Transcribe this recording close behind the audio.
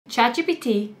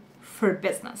ChatGPT for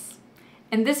business.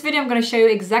 In this video, I'm going to show you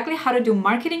exactly how to do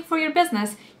marketing for your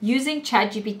business using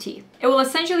ChatGPT. It will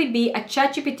essentially be a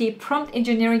ChatGPT prompt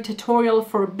engineering tutorial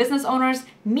for business owners,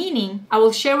 meaning I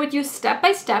will share with you step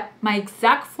by step my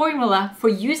exact formula for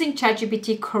using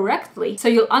ChatGPT correctly, so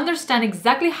you'll understand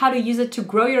exactly how to use it to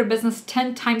grow your business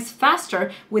 10 times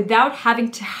faster without having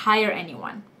to hire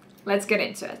anyone. Let's get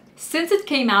into it. Since it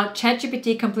came out,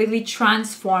 ChatGPT completely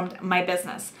transformed my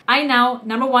business. I now,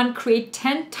 number one, create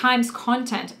 10 times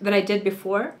content that I did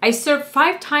before. I serve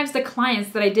 5 times the clients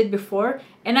that I did before,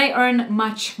 and I earn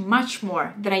much, much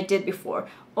more than I did before.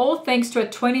 All thanks to a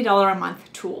 $20 a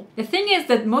month tool. The thing is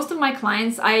that most of my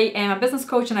clients, I am a business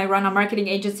coach and I run a marketing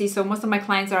agency, so most of my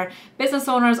clients are business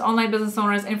owners, online business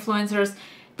owners, influencers.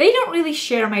 They don't really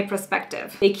share my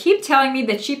perspective. They keep telling me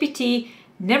that GPT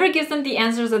never gives them the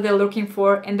answers that they're looking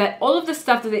for, and that all of the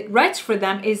stuff that it writes for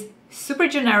them is super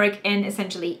generic and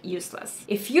essentially useless.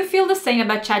 If you feel the same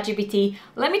about ChatGPT,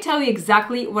 let me tell you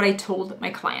exactly what I told my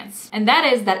clients. And that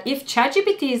is that if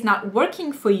ChatGPT is not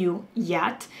working for you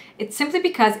yet, it's simply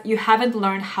because you haven't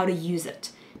learned how to use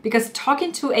it. Because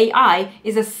talking to AI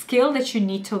is a skill that you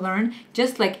need to learn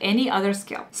just like any other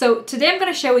skill. So today I'm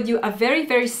going to share with you a very,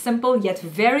 very simple yet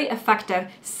very effective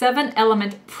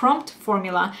 7-element prompt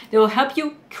formula that will help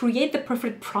you create the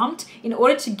perfect prompt in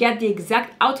order to get the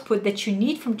exact output that you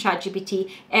need from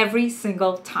ChatGPT every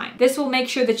single time. This will make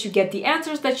sure that you get the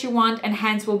answers that you want and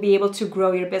hence will be able to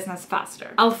grow your business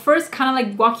faster. I'll first kind of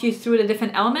like walk you through the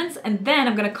different elements, and then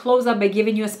I'm going to close up by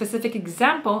giving you a specific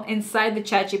example inside the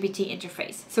ChatGPT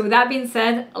interface. So with that being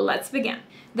said, let's begin.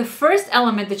 The first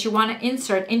element that you want to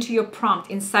insert into your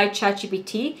prompt inside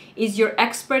ChatGPT is your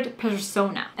expert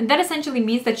persona. And that essentially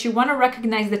means that you want to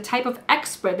recognize the type of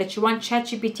expert that you want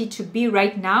ChatGPT to be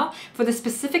right now for the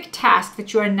specific task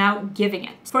that you are now giving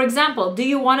it. For example, do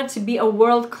you want it to be a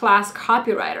world-class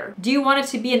copywriter? Do you want it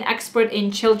to be an expert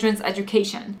in children's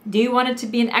education? Do you want it to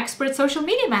be an expert social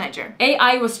media manager?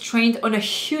 AI was trained on a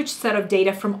huge set of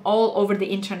data from all over the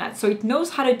internet, so it knows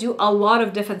how to do a lot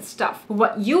of different stuff. But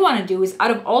what you want to do is,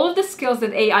 out of all of the skills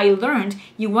that AI learned,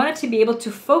 you want it to be able to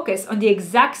focus on the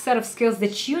exact set of skills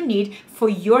that you need for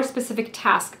your specific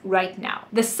task right now.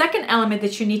 The second element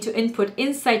that you need to input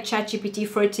inside ChatGPT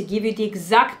for it to give you the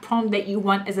exact prompt that you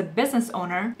want as a business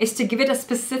owner is to give it a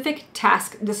specific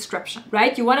task description,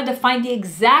 right? You want to define the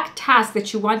exact task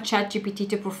that you want ChatGPT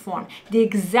to perform, the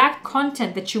exact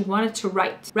content that you want it to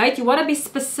write, right? You want to be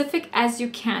specific as you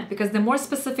can, because the more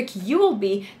specific you will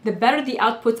be, the better the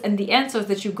outputs and the answers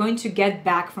that you're going to get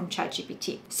back from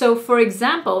ChatGPT. So for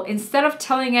example, instead of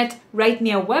telling it, write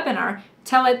me a webinar,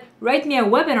 tell it, write me a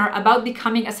webinar about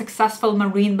becoming a successful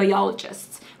marine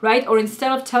biologist, right? Or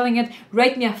instead of telling it,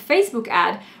 write me a Facebook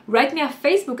ad, write me a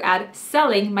Facebook ad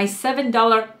selling my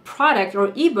 $7 product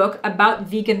or ebook about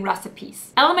vegan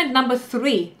recipes. Element number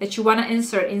 3 that you want to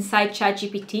insert inside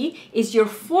ChatGPT is your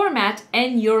format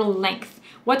and your length.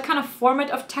 What kind of format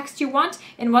of text you want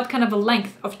and what kind of a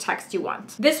length of text you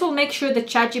want. This will make sure that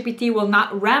ChatGPT will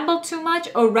not ramble too much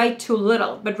or write too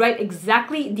little, but write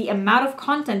exactly the amount of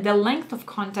content, the length of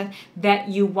content that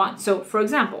you want. So for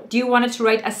example, do you want it to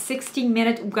write a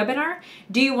 60-minute webinar?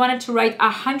 Do you want it to write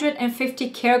 150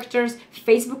 characters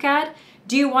Facebook ad?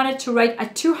 Do you want it to write a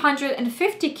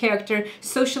 250-character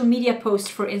social media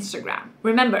post for Instagram?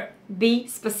 Remember, be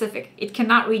specific. It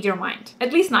cannot read your mind.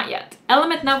 At least not yet.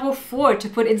 Element number 4 to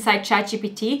put inside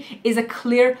ChatGPT is a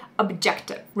clear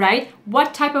objective, right?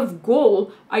 What type of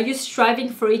goal are you striving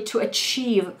for it to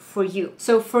achieve for you?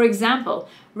 So for example,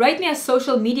 write me a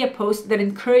social media post that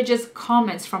encourages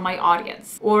comments from my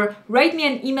audience. Or write me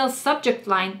an email subject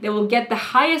line that will get the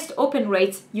highest open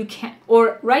rates you can.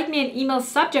 Or write me an email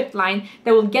subject line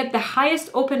that will get the highest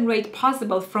open rate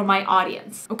possible from my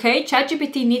audience. Okay,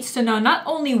 ChatGPT needs to know not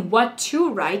only what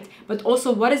to write, but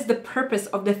also what is the purpose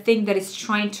of the thing that it's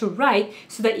trying to write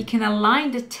so that it can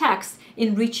align the text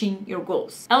in reaching your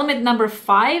goals. Element number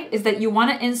 5 is that you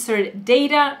want to insert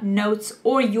data, notes,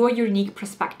 or your unique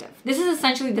perspective. This is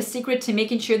essentially the secret to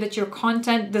making sure that your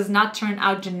content does not turn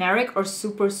out generic or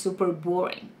super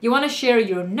boring. You want to share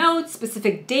your notes,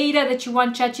 specific data that you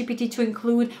want ChatGPT to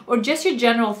include, or just your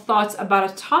general thoughts about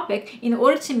a topic in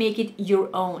order to make it your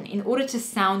own, in order to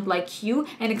sound like you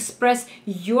and express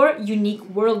your unique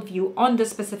worldview on the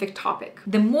specific topic.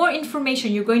 The more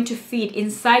information you're going to feed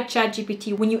inside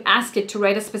ChatGPT when you ask it it to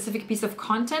write a specific piece of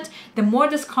content, the more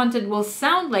this content will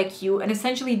sound like you and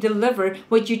essentially deliver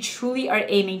what you truly are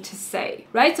aiming to say,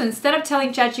 right? So instead of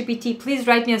telling ChatGPT, please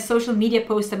write me a social media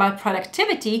post about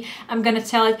productivity, I'm going to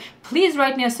tell it, please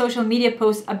write me a social media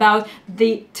post about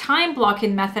the time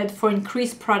blocking method for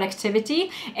increased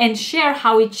productivity and share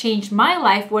how it changed my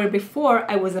life, where before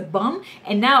I was a bum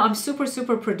and now I'm super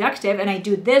productive and I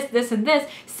do this and this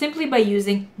simply by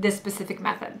using this specific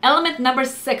method. Element number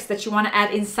 6 that you want to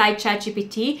add inside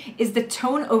ChatGPT is the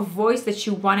tone of voice that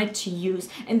you want it to use.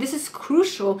 And this is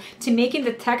crucial to making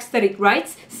the text that it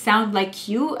writes sound like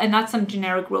you and not some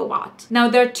generic robot. Now,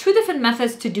 there are 2 different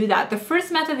methods to do that. The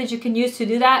first method that you can use to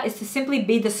do that is to simply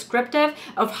be descriptive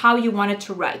of how you want it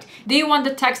to write. Do you want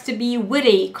the text to be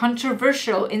witty,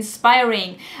 controversial,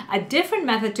 inspiring? A different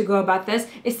method to go about this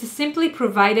is to simply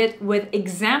provide it with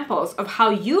examples of how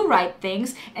you write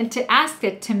things and to ask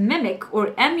it to mimic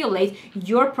or emulate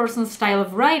your personal style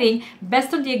of writing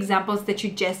based on the examples that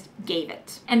you just gave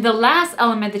it. And the last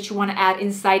element that you want to add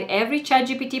inside every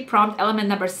ChatGPT prompt, element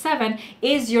number 7,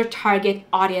 is your target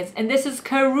audience. And this is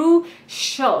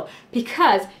crucial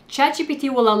because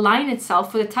ChatGPT will align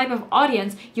itself with the type of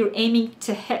audience you're aiming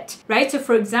to hit, right? So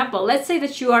for example, let's say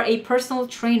that you are a personal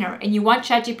trainer and you want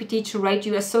ChatGPT to write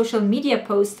you a social media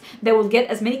post that will get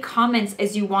as many comments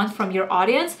as you want from your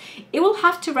audience. It will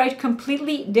have to write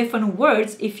completely different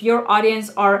words if your audience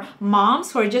are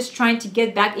moms who are just trying to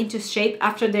get back into shape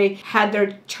after they had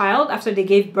their child, after they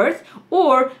gave birth,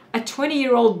 or a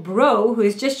 20-year-old bro who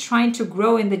is just trying to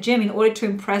grow in the gym in order to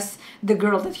impress the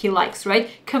girl that he likes, right?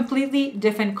 Completely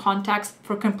different context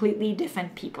for completely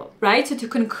different people, right? So to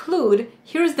conclude,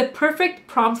 here's the perfect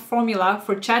prompt formula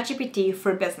for ChatGPT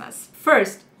for business.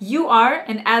 First, you are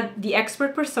and add the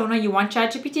expert persona you want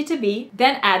ChatGPT to be,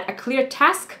 then add a clear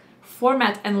task,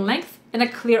 format and length, and a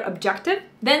clear objective.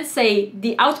 Then say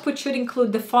the output should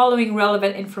include the following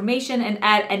relevant information and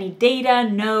add any data,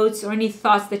 notes, or any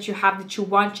thoughts that you have that you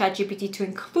want ChatGPT to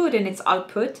include in its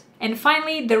output. And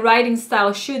finally, the writing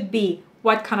style should be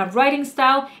what kind of writing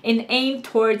style and aim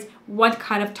towards what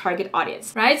kind of target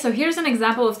audience, right? So here's an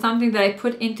example of something that I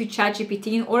put into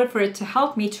ChatGPT in order for it to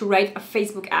help me to write a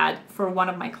Facebook ad for one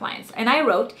of my clients. And I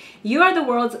wrote, you are the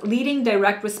world's leading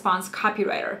direct response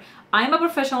copywriter. I'm a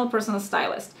professional personal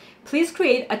stylist. Please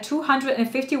create a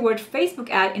 250-word Facebook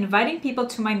ad inviting people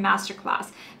to my masterclass.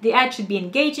 The ad should be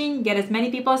engaging, get as many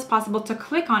people as possible to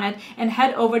click on it, and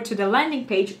head over to the landing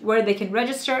page where they can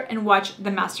register and watch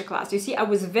the masterclass. You see, I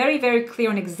was very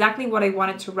clear on exactly what I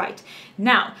wanted to write.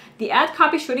 Now, the ad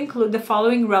copy should include the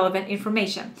following relevant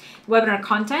information. Webinar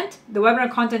content. The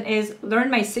webinar content is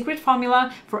learn my secret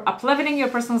formula for uplifting your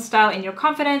personal style and your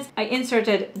confidence. I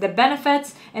inserted the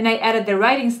benefits and I added the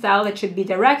writing style that should be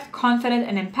direct, confident,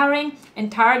 and empowering,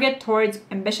 and target towards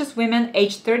ambitious women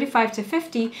aged 35 to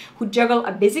 50 who juggle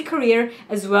a busy career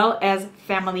as well as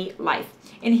family life.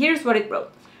 And here's what it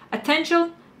wrote.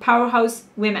 Attention, powerhouse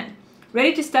women.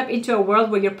 Ready to step into a world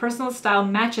where your personal style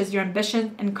matches your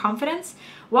ambition and confidence?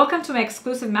 Welcome to my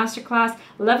exclusive masterclass,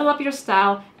 Level Up Your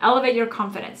Style, Elevate Your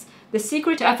Confidence. The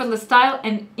secret to effortless style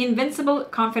and invincible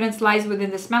confidence lies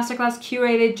within this masterclass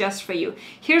curated just for you.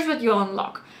 Here's what you'll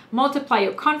unlock. Multiply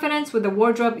your confidence with the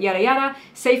wardrobe, yada yada,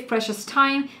 save precious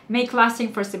time, make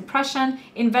lasting first impression,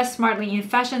 invest smartly in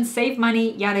fashion, save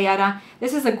money, yada yada.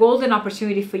 This is a golden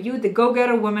opportunity for you, the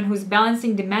go-getter woman who's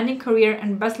balancing demanding career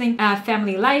and bustling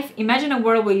family life. Imagine a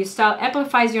world where your style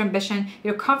amplifies your ambition,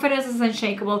 your confidence is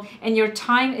unshakable, and your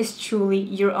time is truly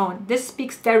your own. This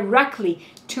speaks directly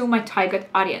to my target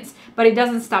audience. But it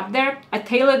doesn't stop there. A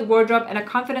tailored wardrobe and a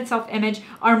confident self-image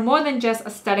are more than just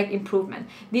aesthetic improvement.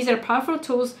 These are powerful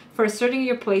tools for asserting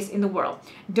your place in the world.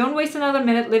 Don't waste another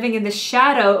minute living in the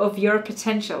shadow of your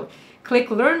potential. Click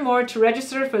Learn More to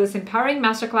register for this empowering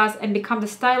masterclass and become the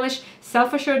stylish,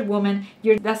 self-assured woman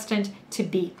you're destined to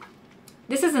be.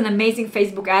 This is an amazing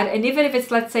Facebook ad, and even if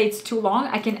it's, let's say it's too long,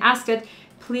 I can ask it,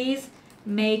 please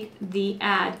make the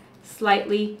ad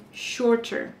slightly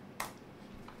shorter.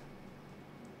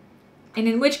 And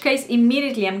in which case,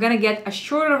 immediately I'm gonna get a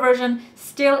shorter version,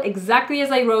 still exactly as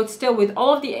I wrote, still with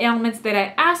all of the elements that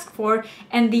I asked for,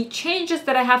 and the changes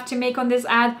that I have to make on this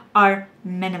ad are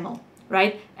minimal,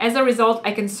 right? As a result,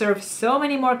 I can serve so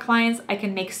many more clients, I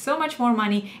can make so much more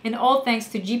money, and all thanks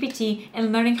to GPT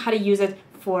and learning how to use it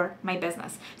for my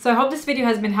business. So I hope this video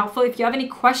has been helpful. If you have any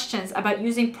questions about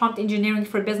using prompt engineering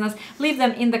for business, leave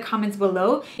them in the comments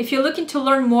below. If you're looking to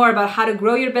learn more about how to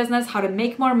grow your business, how to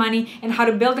make more money, and how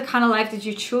to build the kind of life that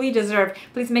you truly deserve,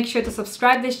 please make sure to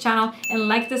subscribe to this channel and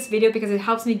like this video because it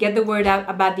helps me get the word out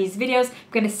about these videos. I'm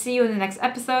gonna see you in the next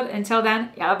episode. Until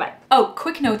then, yeah, bye. Oh,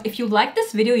 quick note, if you like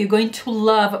this video, you're going to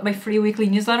love my free weekly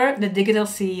newsletter, The Digital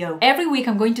CEO. Every week,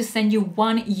 I'm going to send you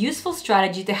one useful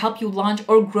strategy to help you launch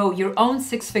or grow your own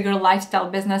six-figure lifestyle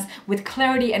business with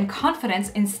clarity and confidence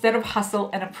instead of hustle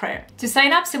and a prayer. To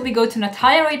sign up, simply go to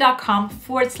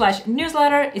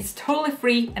nataliyaray.com/newsletter. It's totally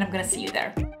free, and I'm gonna see you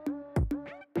there.